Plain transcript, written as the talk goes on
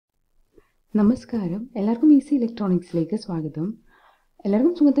നമസ്കാരം, എല്ലാവർക്കും ECE ഇലക്ട്രോണിക്സിലേക്ക് സ്വാഗതം.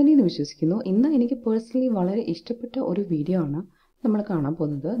 എല്ലാവർക്കും സുഖം തന്നെയെന്ന് വിശ്വസിക്കുന്നു. ഇന്ന് എനിക്ക് പേഴ്സണലി വളരെ ഇഷ്ടപ്പെട്ട ഒരു വീഡിയോ ആണ് നമ്മൾ കാണാൻ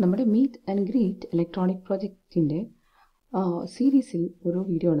പോകുന്നത്. നമ്മുടെ മീറ്റ് ആൻഡ് ഗ്രീറ്റ് ഇലക്ട്രോണിക് പ്രോജക്റ്റിൻ്റെ സീരീസിൽ ഒരു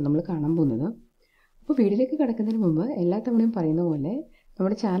വീഡിയോ ആണ് നമ്മൾ കാണാൻ പോകുന്നത്. അപ്പോൾ വീഡിയോയിലേക്ക് കിടക്കുന്നതിന് മുമ്പ് എല്ലാ തവണയും പറയുന്ന പോലെ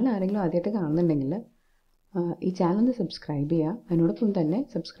നമ്മുടെ ചാനൽ ആരെങ്കിലും ആദ്യമായിട്ട് കാണുന്നുണ്ടെങ്കിൽ ഈ ചാനൽ ഒന്ന് സബ്സ്ക്രൈബ് ചെയ്യുക. അതിനോടൊപ്പം തന്നെ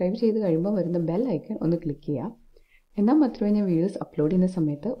സബ്സ്ക്രൈബ് ചെയ്ത് കഴിയുമ്പോൾ വരുന്ന ബെൽ ഐക്കൺ ഒന്ന് ക്ലിക്ക് ചെയ്യുക. എന്നാൽ മാത്രമേ ഞാൻ വീഡിയോസ് അപ്ലോഡ് ചെയ്യുന്ന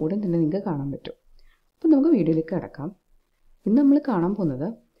സമയത്ത് ഉടൻ തന്നെ നിങ്ങൾക്ക് കാണാൻ പറ്റും. അപ്പോൾ നമുക്ക് വീഡിയോയിലേക്ക് കിടക്കാം. ഇന്ന് നമ്മൾ കാണാൻ പോകുന്നത്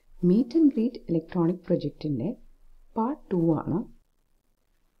meet and greet electronic പ്രൊജക്റ്റിൻ്റെ part 2 ആണ്.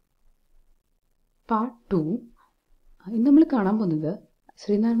 പാർട്ട് 2 ഇന്ന് നമ്മൾ കാണാൻ പോകുന്നത്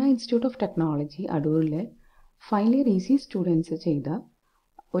Sreenarayana institute of technology അടൂരിലെ final year ECE students ചെയ്ത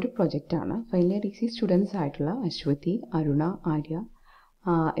ഒരു പ്രൊജക്റ്റാണ്. ഫൈനൽ ഇയർ ECE സ്റ്റുഡൻസ് ആയിട്ടുള്ള അശ്വതി, അരുണ, ആര്യ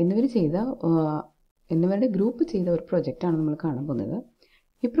എന്നിവരുടെ ഗ്രൂപ്പ് ചെയ്ത ഒരു പ്രൊജക്റ്റാണ് നമ്മൾ കാണാൻ പോകുന്നത്.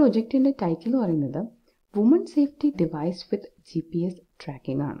 ഈ പ്രൊജക്റ്റിൻ്റെ ടൈറ്റിൽ എന്ന് പറയുന്നത് വുമൺ സേഫ്റ്റി ഡിവൈസ് വിത്ത് GPS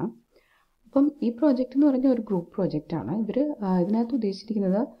ട്രാക്കിംഗ് ആണ്. അപ്പം ഈ പ്രോജക്റ്റ് എന്ന് പറഞ്ഞ ഒരു ഗ്രൂപ്പ് പ്രോജക്റ്റാണ്. ഇതിനകത്ത്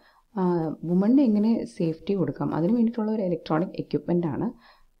ഉദ്ദേശിച്ചിരിക്കുന്നത് വുമണിന് എങ്ങനെ സേഫ്റ്റി കൊടുക്കാം അതിന് വേണ്ടിയിട്ടുള്ള ഒരു ഇലക്ട്രോണിക് എക്യുപ്മെൻ്റ് ആണ്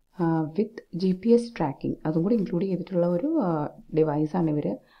വിത്ത് GPS ട്രാക്കിംഗ് അതും കൂടി ഇൻക്ലൂഡ് ചെയ്തിട്ടുള്ള ഒരു ഡിവൈസാണ് ഇവർ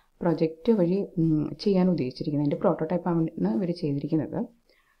പ്രൊജക്റ്റ് വഴി ചെയ്യാൻ ഉദ്ദേശിച്ചിരിക്കുന്നത്. അതിൻ്റെ പ്രോട്ടോടൈപ്പാണ് ഇവർ ചെയ്തിരിക്കുന്നത്.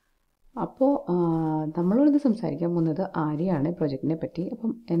 അപ്പോൾ നമ്മളോട് സംസാരിക്കാൻ പോകുന്നത് ആര്യയാണ് പ്രൊജക്റ്റിനെ പറ്റി.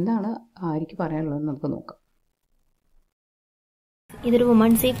 അപ്പം എന്താണ് ആര്യക്ക് പറയാനുള്ളത് നമുക്ക് നോക്കാം. ഇതൊരു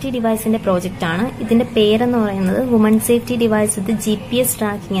വുമൺ സേഫ്റ്റി ഡിവൈസിന്റെ പ്രോജക്റ്റ് ആണ്. ഇതിന്റെ പേരെന്ന് പറയുന്നത് വുമൺ സേഫ്റ്റി ഡിവൈസ് വിത്ത് GPS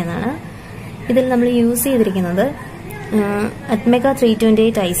ട്രാക്കിംഗ് എന്നാണ്. ഇതിൽ നമ്മൾ യൂസ് ചെയ്തിരിക്കുന്നത് അറ്റ്മെക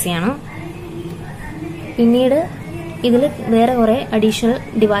 328 IC ആണ്. പിന്നീട് ഇതിൽ വേറെ കുറെ അഡീഷണൽ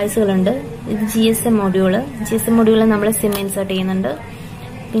ഡിവൈസുകളുണ്ട്. ഇത് GSM മൊഡ്യൂള് നമ്മൾ സിം ഇൻസേർട്ട് ചെയ്യുന്നുണ്ട്.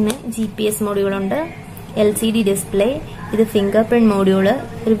 പിന്നെ GPS മൊഡ്യൂളുണ്ട്, LCD ഡിസ്പ്ലേ, ഇത് ഫിംഗർ പ്രിന്റ് മൊഡ്യൂള്,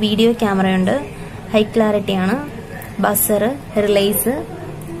 ഒരു വീഡിയോ ക്യാമറയുണ്ട്, ഹൈ ക്ലാരിറ്റി ആണ്, ബസർ, റിലേസ്,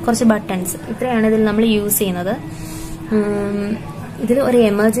 കുറച്ച് ബട്ടൺസ്, ഇത്രയാണ് ഇതിൽ നമ്മൾ യൂസ് ചെയ്യുന്നത്. ഇതിൽ ഒരു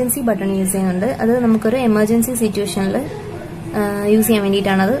എമർജൻസി ബട്ടൺ യൂസ് ചെയ്യുന്നുണ്ട്. അത് നമുക്കൊരു എമർജൻസി സിറ്റുവേഷനിൽ യൂസ് ചെയ്യാൻ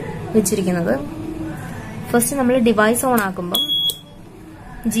വേണ്ടിയിട്ടാണ് അത് വെച്ചിരിക്കുന്നത്. ഫസ്റ്റ് നമ്മൾ ഡിവൈസ് ഓൺ ആക്കുമ്പം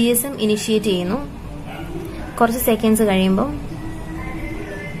GSM ഇനിഷ്യേറ്റ് ചെയ്യുന്നു. കുറച്ച് സെക്കൻഡ്സ് കഴിയുമ്പോൾ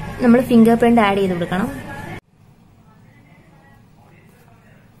നമ്മൾ ഫിംഗർ പ്രിന്റ് ആഡ് ചെയ്ത് കൊടുക്കണം.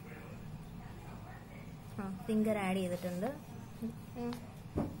 ഫിംഗർ ആഡ് ചെയ്തിട്ടുണ്ട്.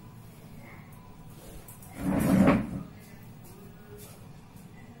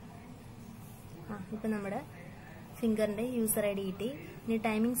 ഇപ്പൊ നമ്മുടെ ഫിംഗറിന്റെ യൂസർ ID കിട്ടി. ഇനി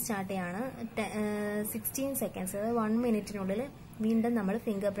ടൈമിംഗ് സ്റ്റാർട്ട് ചെയ്യാണ്. 16 സെക്കൻഡ്സ്, അതായത് 1 മിനിറ്റിനുള്ളിൽ വീണ്ടും നമ്മൾ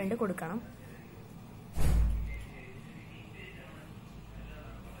ഫിംഗർ പ്രിന്റ് കൊടുക്കണം.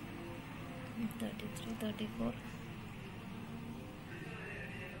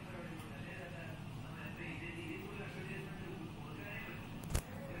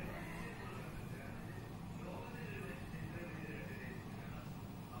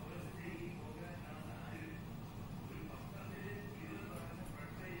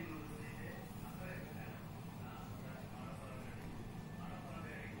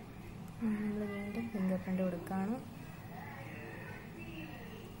 നമ്മൾ വീണ്ടും ഫിംഗർ പ്രിന്റ് കൊടുക്കുകയാണ്.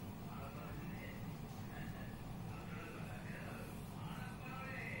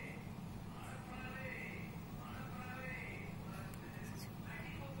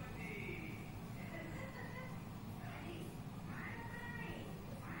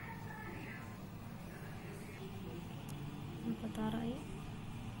 താറായി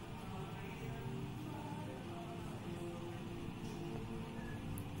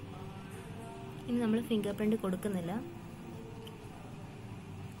ഇനി നമ്മൾ ഫിംഗർ പ്രിന്റ് കൊടുക്കുന്നില്ല.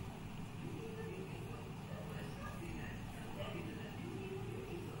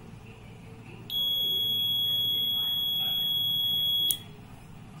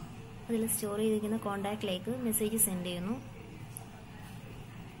 അതിൽ സ്റ്റോർ ചെയ്തിരിക്കുന്ന കോണ്ടാക്റ്റിലേക്ക് മെസ്സേജ് സെൻഡ് ചെയ്യുന്നു.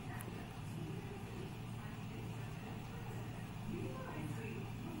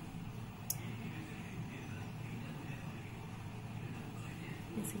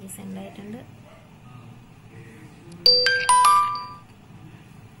 മെസ്സേജ് സെൻഡ് ആയിട്ടുണ്ട്.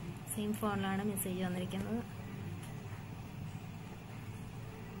 സെയിം ഫോണിലാണ് മെസ്സേജ് വന്നിരിക്കുന്നത്.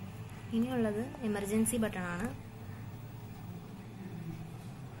 ഇനിയുള്ളത് എമർജൻസി ബട്ടൺ ആണ്.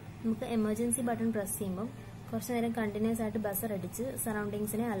 നമുക്ക് എമർജൻസി ബട്ടൺ പ്രസ് ചെയ്യുമ്പോൾ കുറച്ചു നേരം കണ്ടിന്യൂസ് ആയിട്ട് ബസർ അടിച്ച്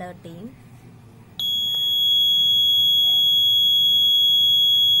സറൗണ്ടിങ്സിനെ അലേർട്ട് ചെയ്യും.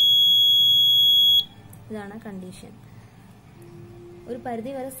 ഇതാണ് കണ്ടീഷൻ. ഒരു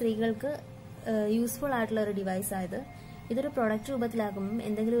പരിധി വരെ സ്ത്രീകൾക്ക് യൂസ്ഫുൾ ആയിട്ടുള്ള ഒരു ഡിവൈസ് ആയത്. ഇതൊരു പ്രൊഡക്റ്റ് രൂപത്തിലാക്കുമ്പോൾ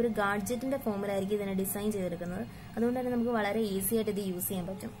എന്തെങ്കിലും ഒരു ഗാഡ്ജറ്റിന്റെ ഫോമിലായിരിക്കും ഇതിനെ ഡിസൈൻ ചെയ്തെടുക്കുന്നത്. അതുകൊണ്ട് തന്നെ നമുക്ക് വളരെ ഈസി ആയിട്ട് ഇത് യൂസ് ചെയ്യാൻ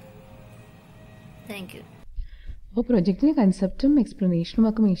പറ്റും. Thank you. അപ്പോൾ പ്രൊജക്റ്റിൻ്റെ കൺസെപ്റ്റും എക്സ്പ്ലനേഷനും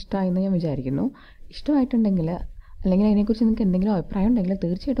ഒക്കെ ഇഷ്ടമായെന്ന് ഞാൻ വിചാരിക്കുന്നു. ഇഷ്ടമായിട്ടുണ്ടെങ്കിൽ അല്ലെങ്കിൽ അതിനെക്കുറിച്ച് നിങ്ങൾക്ക് എന്തെങ്കിലും അഭിപ്രായം ഉണ്ടെങ്കിൽ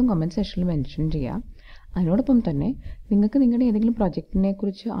തീർച്ചയായിട്ടും കമൻറ്റ് സെക്ഷനിൽ മെൻഷൻ ചെയ്യാം. അതിനോടൊപ്പം തന്നെ നിങ്ങൾക്ക് നിങ്ങളുടെ ഏതെങ്കിലും പ്രൊജക്റ്റിനെ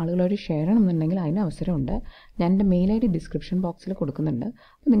കുറിച്ച് ആളുകളോട് ഷെയർ ചെയ്യണമെന്നുണ്ടെങ്കിൽ അതിന് അവസരമുണ്ട്. ഞാൻ എൻ്റെ മെയിൽ ഐ ഡി ഡിസ്ക്രിപ്ഷൻ ബോക്സിൽ കൊടുക്കുന്നുണ്ട്.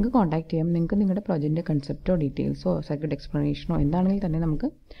 അപ്പോൾ നിങ്ങൾക്ക് കോൺടാക്ട് ചെയ്യാം. നിങ്ങൾക്ക് നിങ്ങളുടെ പ്രൊജക്റ്റിൻ്റെ കൺസെപ്റ്റോ ഡീറ്റെയിൽസോ സർക്യൂട്ട് എക്സ്പ്ലനേഷനോ എന്താണെങ്കിലും തന്നെ നമുക്ക്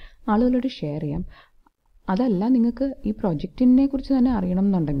ആളുകളോട് ഷെയർ ചെയ്യാം. അതല്ല, നിങ്ങൾക്ക് ഈ പ്രൊജക്റ്റിനെ കുറിച്ച് തന്നെ അറിയണം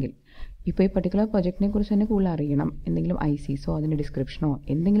എന്നുണ്ടെങ്കിൽ, ഇപ്പോൾ ഈ പർട്ടിക്കുലർ പ്രൊജക്റ്റിനെ കുറിച്ച് തന്നെ കൂടുതൽ അറിയണം, എന്തെങ്കിലും ഐസീസോ അതിൻ്റെ ഡിസ്ക്രിപ്ഷനോ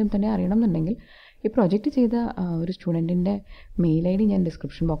എന്തെങ്കിലും തന്നെ അറിയണം എന്നുണ്ടെങ്കിൽ ഈ പ്രൊജക്റ്റ് ചെയ്ത ഒരു സ്റ്റുഡൻറ്റിൻ്റെ മെയിൽ ഐ ഡി ഞാൻ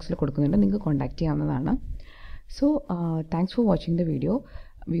ഡിസ്ക്രിപ്ഷൻ ബോക്സിൽ കൊടുക്കുന്നുണ്ട്. നിങ്ങൾക്ക് കോൺടാക്ട് ചെയ്യാവുന്നതാണ്. So thanks for watching the video.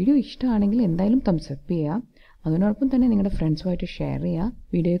 Video ഇഷ്ടമാണെങ്കിൽ എന്തായാലും തംസ് അപ്പ് ചെയ്യുക. അതിനോടൊപ്പം തന്നെ നിങ്ങളുടെ ഫ്രണ്ട്സുമായിട്ട് ഷെയർ ചെയ്യുക.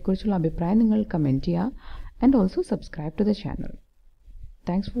 വീഡിയോയെക്കുറിച്ചുള്ള അഭിപ്രായം നിങ്ങൾ കമൻറ്റ് ചെയ്യുക. And also subscribe to the channel.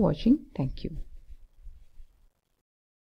 Thanks for watching. Thank you.